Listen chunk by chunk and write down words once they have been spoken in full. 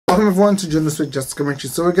Welcome everyone to Junosuede Just Commentary.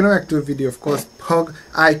 So we're going to react to a video, of course, PUBG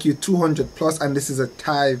IQ 200 plus, and this is a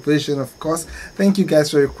Thai version, of course. Thank you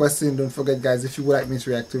guys for requesting. Don't forget guys, if you would like me to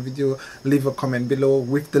react to a video, leave a comment below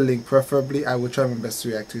with the link preferably. I will try my best to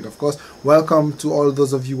react to it, of course. Welcome to all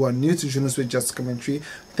those of you who are new to Junosuede Just Commentary.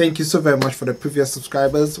 Thank you so very much for the previous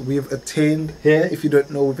subscribers. We've attained here, if you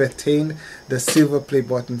don't know, we've attained the silver play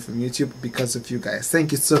button from YouTube because of you guys.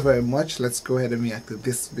 Thank you so very much. Let's go ahead and react to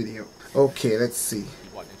this video. Okay, let's see.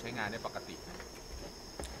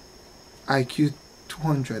 IQ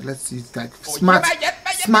 200. Let's see, like smart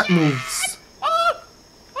moves.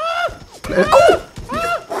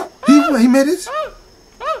 He made it.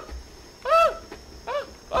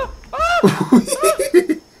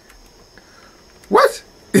 What?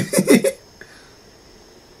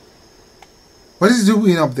 What is he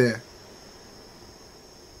doing up there?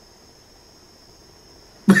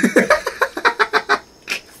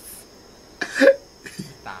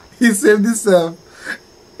 He saved himself.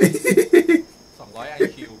 200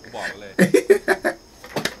 IQ กูบอกเลย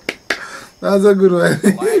That's a good one.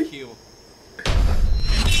 200 IQ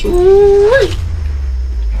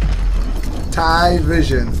Thai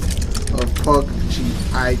version of PUBG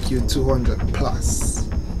IQ 200 plus.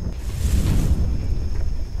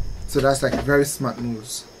 So that's like very smart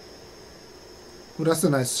moves. Oh, that's a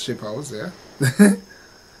nice shape house, yeah.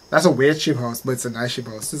 That's a weird shape house, but it's a nice shape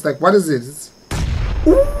house. It's like, what is it? It's,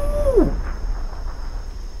 ooh!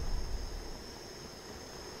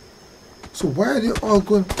 So why are they all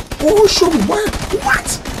going? Oh, show me why? What?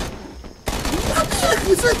 What the heck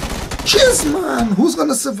is it? Cheers, man! Who's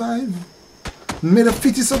gonna survive? May the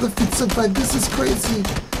fittest of the fit survive. This is crazy.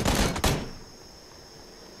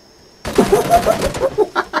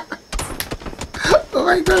 Oh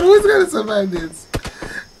my God! Who's gonna survive this?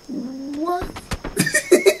 What?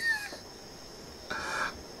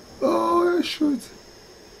 Oh shoot!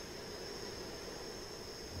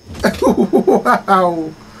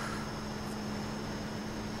 Wow!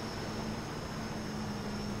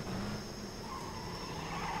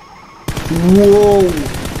 Whoa!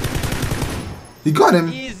 You got him.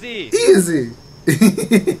 Easy. Easy.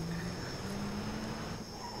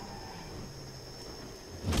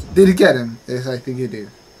 Did he get him? Yes, I think he did.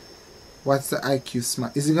 What's the IQ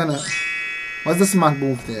smart? Is he gonna? What's the smart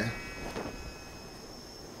move there?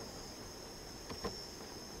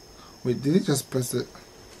 Wait, did he just press it?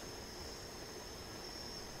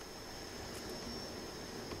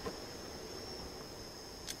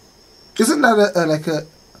 Isn't that a like a?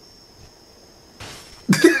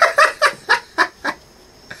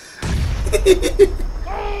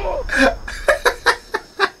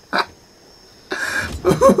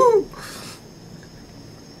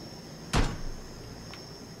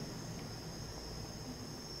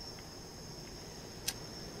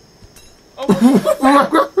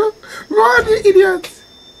 Run, you idiot!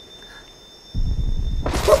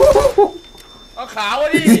 เอาขาว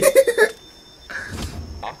ดิ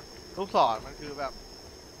ลูกศรมันคือแบบ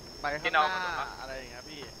ไปข้างหน้าอะไรอย่างเงี้ย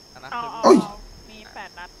พี่อันนั้นคือ โอ้ย มี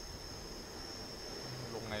8 นัด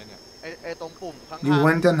ลงไงเนี่ย ไอตรงปุ่มข้าง You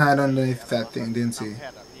went and hide underneath that thing, didn't you? แพ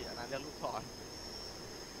ทย์อะพี่อันนั้นเรียกลูกศร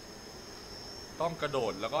ต้องกระโด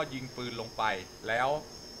ดแล้วก็ยิงปืนลงไปแล้ว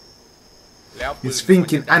ปืน He's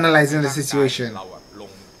thinking, analyzing the situation. เราอะล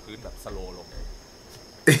งพื้นแบบสโลว์ลง ใ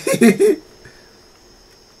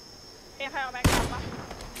ครเอาแม็กซ์ปะ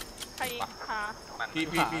ใครขา พี่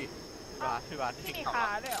พี่บาส ที่มีขา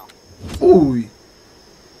ด้วยเหรอ Ooh.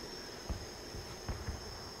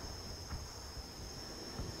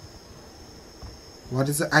 What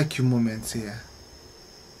is the IQ moment here?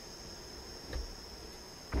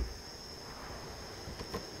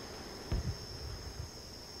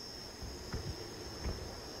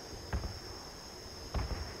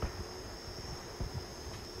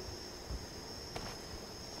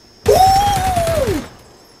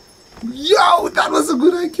 Yo, that was a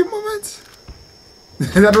good IQ moment.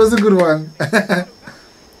 That was a good one.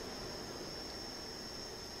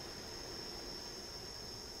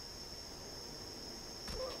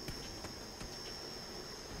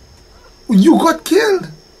 You got killed,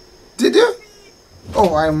 did you? Oh,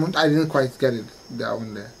 I didn't quite get it. That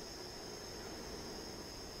one there.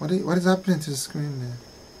 What is happening to the screen there?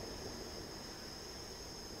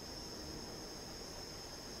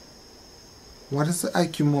 What is the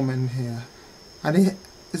IQ moment here?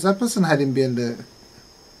 Is that person hiding behind the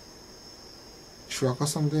truck or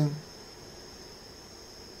something?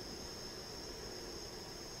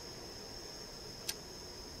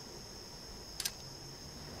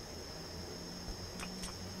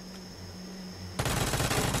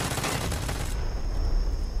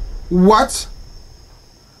 What?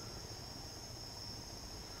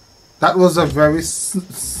 That was a very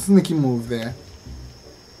sneaky move there.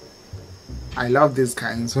 I love these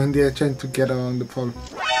kinds when they're trying to get around the pole.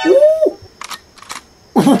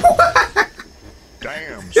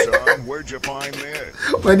 Damn, son, where'd you find this?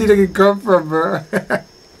 Where did it come from, bro?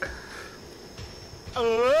 เอ้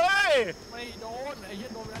ย ไม่โดนไอ้เหี้ย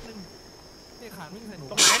โดนไปแล้วหนึ่งนี่ขานวิ่งใส่หนู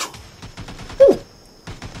ตรงไหน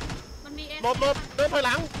มันมีเอ หลบหลบเดินถอยห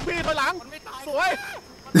ลังพี่ถอยหลัง มันไม่ตาย สวย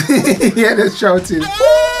Yeah, they're shouting.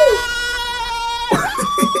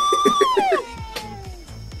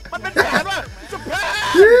 มันเป็นแผนว่ะจะแพ้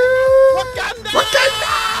วัดกันนะ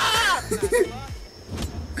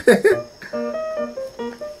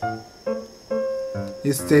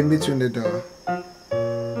He's staying between the door.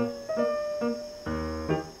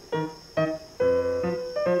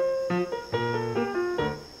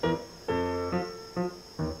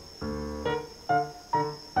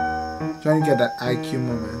 Trying to get that IQ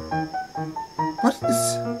moment. What is...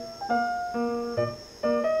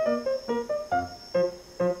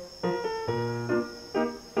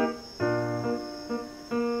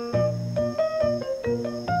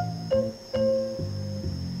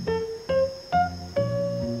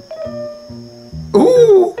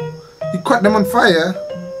 Ooh! He caught them on fire.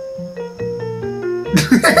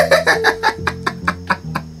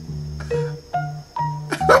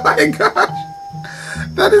 Oh my gosh!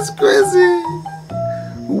 That is crazy!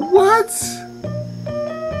 What?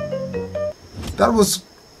 That was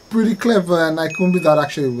pretty clever, and I couldn't believe that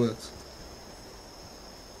actually worked.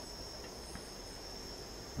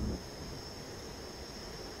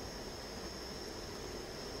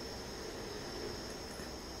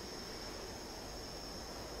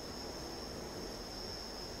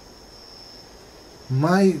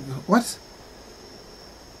 My... what?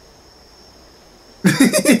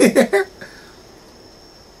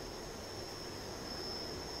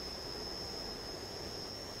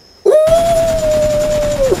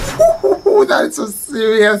 Ooh, that is some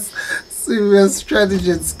serious strategy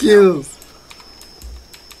and skills.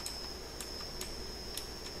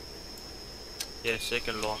 Yeah,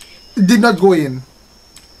 second long. It did not go in.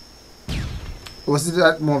 Was it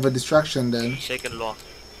that more of a distraction then? Second long.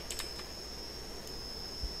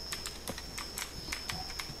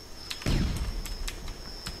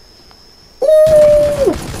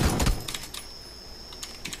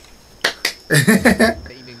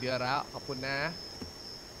อีก1 เดือนแล้วขอบคุณนะ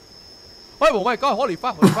เฮ้ยผมไม่ก็โหลีฟ้า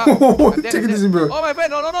Take it easy, bro. โอ้ไม่เป็น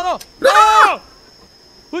no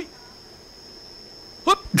เฮ้ย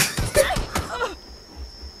ฮึบ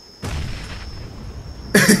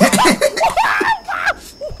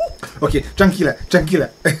Okay, tranquila.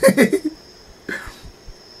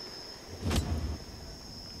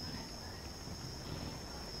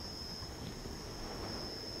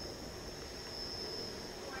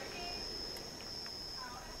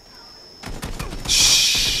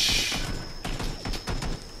 Shh.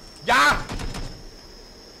 ยา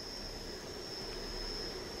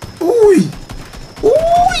Ooh!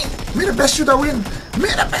 May the best shooter win!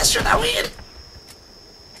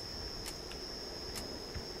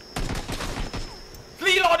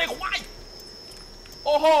 รีโหลดไอ้ควายโ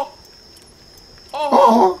อ้โห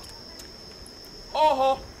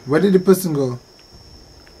Oh! Where did the person go?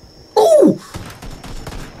 Ooh!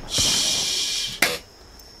 Shh.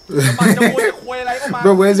 มันจะโวยจะคุยอะไรก็มา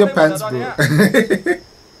Bro, where's your pants, ตอน bro? เนี้ย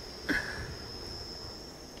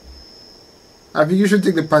I think you should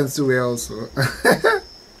take the pants away also.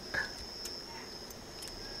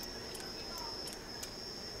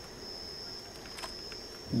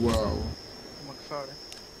 Wow. มันเฝ้าเลย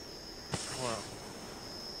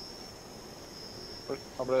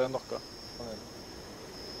Han ble knocka.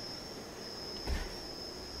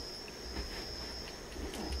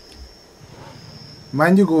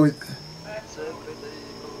 Mind you go. It's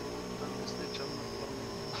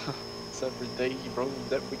every day, bro.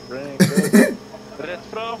 That big brain. Rätt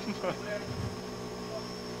fram.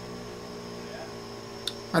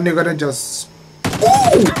 And you're gonna just.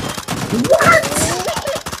 Ooh! What?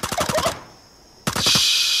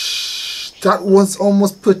 Shh, that was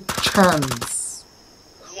almost per chance.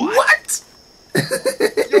 What?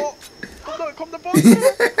 Yo, kom det bort!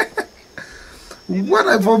 What?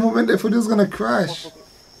 I for a moment I thought it was gonna crash.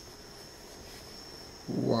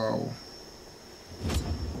 Wow.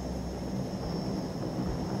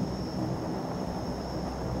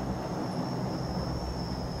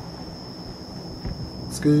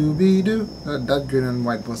 Scooby-Doo. That green and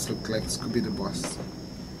white boss look like Scooby the boss.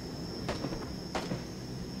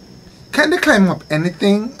 Can they climb up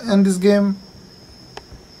anything in this game?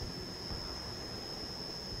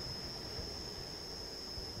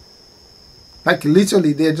 Like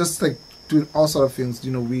literally they're just like doing all sort of things,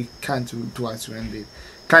 you know, we can't do as human beings.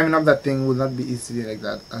 Climbing up that thing will not be easily like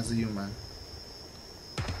that as a human.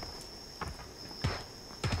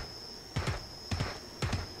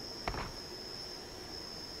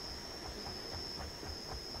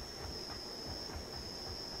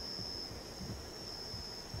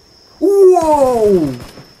 Whoa!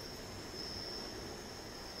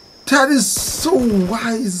 That is so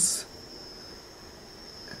wise.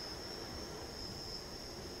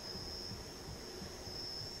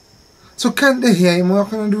 So can't they hear him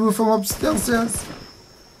walking on the roof from upstairs?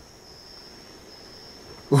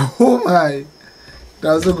 Oh my!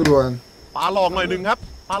 That was a good one. ปาลองหน่อยนึงครับ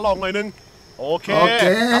ปาลองหน่อยนึงโอเค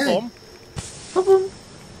ครับผม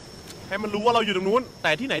ให้มันรู้ว่าเราอยู่ตรงนู้นแ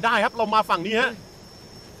ต่ที่ไหนได้ครับเรามาฝั่งนี้ฮะ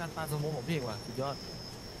การปาสโมของพี่เองว่ะสุดยอด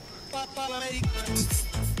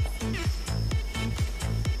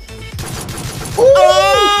โอ้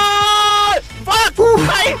ยฟักใ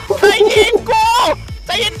ครยิงกูใจ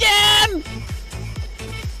เย็นๆ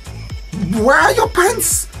Where are your pants?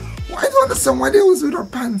 I don't understand why they always without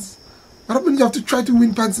pants. What happened? You have to try to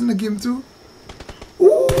win pants in the game too.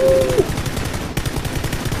 Ooh.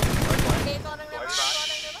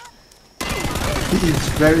 He is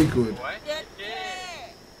very good.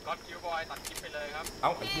 เอ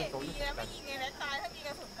าไอ้เหี้ยโตนี่เ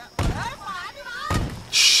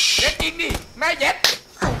ย็ดจริงดิแม่เย็ด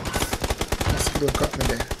Look up me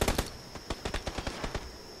there.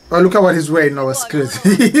 Oh, look at what he's wearing now, a skirt.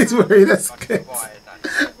 He's wearing a skirt.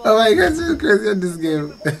 Oh my god, so crazy in this game.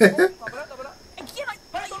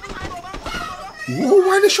 Whoa,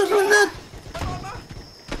 why are they shooting like that?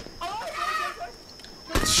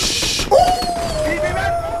 Oh!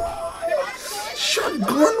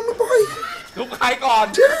 Shotgun, my boy. ลุกใครก่อน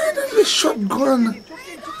Damn, shotgun.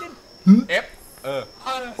 F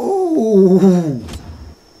Oh.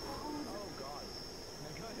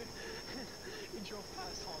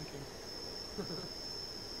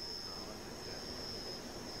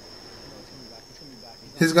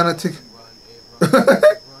 He's gonna take.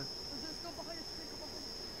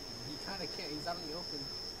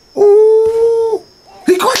 Oh,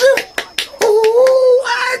 he caught him. Oh,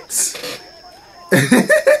 what?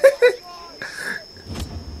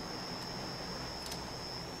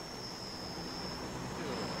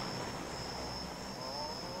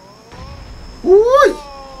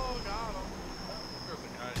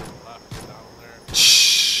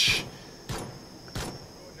 Shh.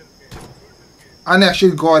 I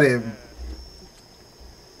actually got him.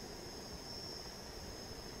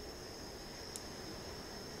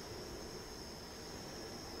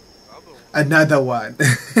 Another one.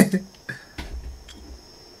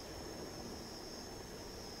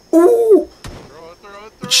 Ooh!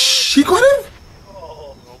 She got him?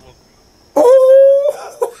 Oh!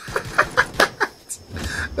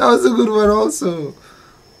 That was a good one also.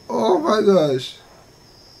 Oh my gosh.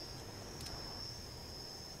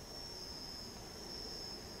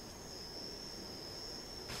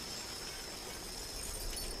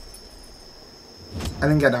 I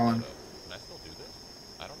didn't get that one. Can I still do this?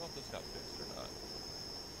 I don't know if this got fixed or not. I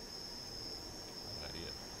have an idea.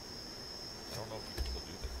 I don't know if you can still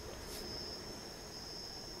do this, but...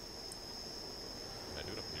 Can I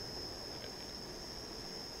do it up here?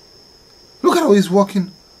 Look at how he's walking.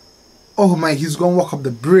 Oh my, he's gonna walk up the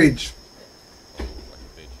bridge. Like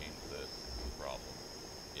if they changed this, is the problem.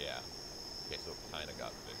 Yeah. Okay, so it kinda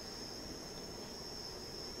got fixed.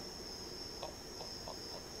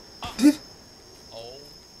 Did... Oh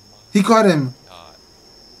my He got him. God.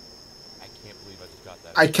 I can't believe I just got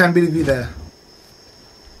that. I can't believe either.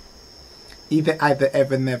 Either,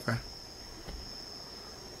 ever, never.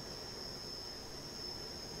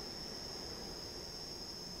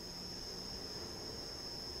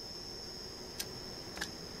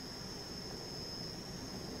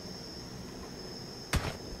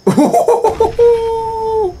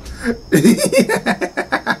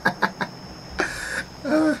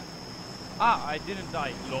 I didn't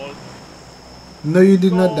die, lol. No, you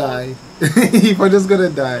did not die. If I'm just gonna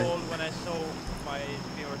die. Lol, when I saw my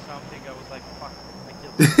HP or something, I was like, fuck, I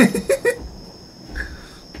killed him.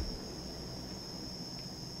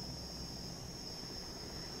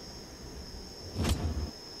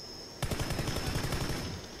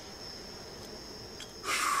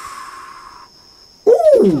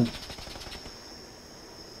 Ooh!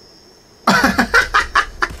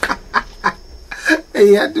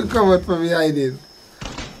 He had to come out from behind him.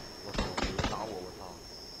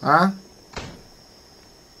 Huh?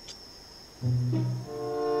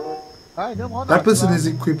 That person is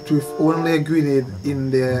equipped with only a grenade in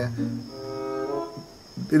their...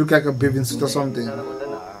 They look like a bathing suit or something.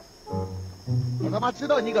 But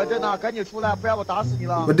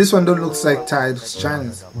this one don't looks like Thai, it's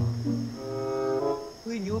Chinese.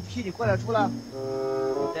 吹牛批，你快点出来！你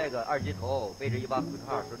带个2级头，背着一把口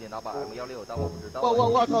号，手里拿把 M16，当我不知道。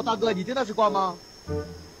我操，大哥，你真的是光吗？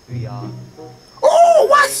对呀。Oh,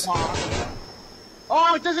 what?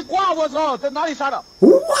 哦，这是挂，我操，在哪里杀的？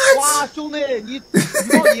 What? 哇，兄弟，你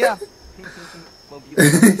冒你！懵逼。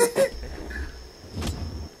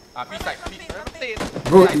啊，必赛必ติด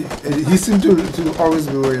Bro, he seemed to always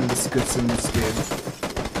be wearing the skirts in this game.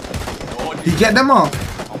 He get them all.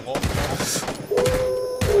 เอางง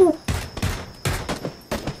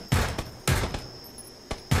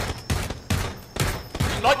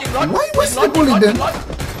ยิงรถ Why was he bullying them?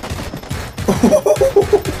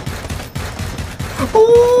 Oh!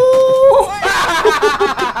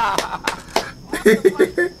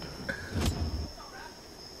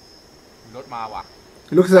 รถมาว่ะ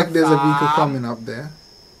Looks like there's a vehicle coming up there.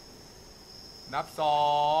 นับ2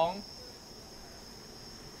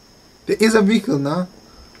 There is a vehicle now.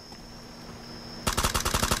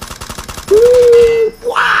 Ooh,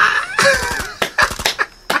 wow.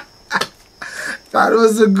 That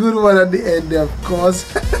was a good one at the end there, of course.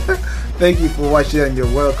 Thank you for watching and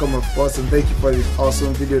you're welcome, of course, and thank you for this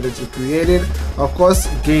awesome video that you created. Of course,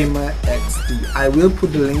 Gamer XD. I will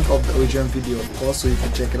put the link of the original video, of course, so you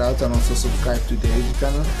can check it out and also subscribe to the YouTube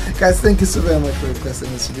channel. Guys, thank you so very much for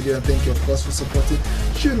requesting this video, and thank you, of course, for supporting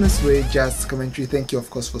Junosuede Just Commentary. Thank you, of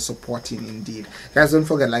course, for supporting indeed. Guys, don't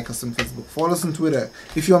forget, like us on Facebook, follow us on Twitter.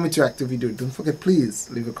 If you want me to react to a video, don't forget, please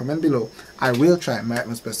leave a comment below. I will try my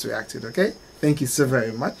utmost best to react to it, okay? Thank you so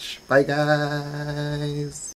very much. Bye, guys.